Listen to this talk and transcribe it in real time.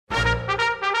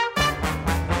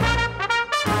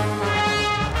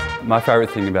My favourite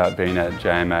thing about being at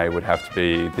JMA would have to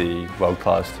be the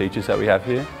world-class teachers that we have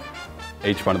here.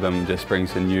 Each one of them just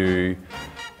brings a new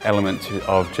element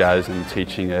of jazz and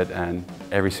teaching it, and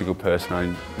every single person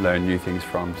I learn new things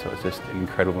from, so it's just an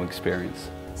incredible experience.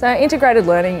 So integrated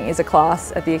learning is a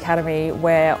class at the Academy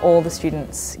where all the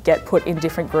students get put in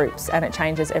different groups and it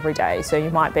changes every day. So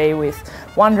you might be with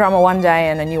one drummer one day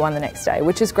and a new one the next day,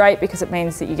 which is great because it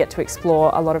means that you get to explore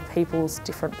a lot of people's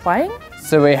different playing.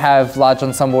 So we have large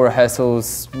ensemble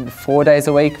rehearsals 4 days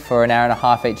a week for an hour and a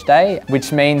half each day,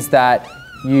 which means that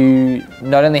you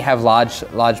not only have large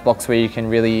blocks where you can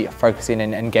really focus in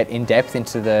and get in depth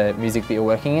into the music that you're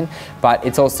working in, but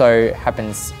it also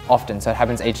happens often, so it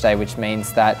happens each day, which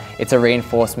means that it's a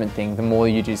reinforcement thing. The more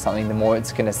you do something, the more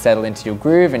it's going to settle into your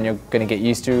groove and you're going to get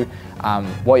used to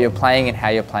what you're playing and how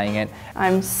you're playing it.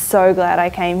 I'm so glad I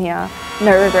came here,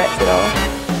 no regrets at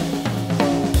all.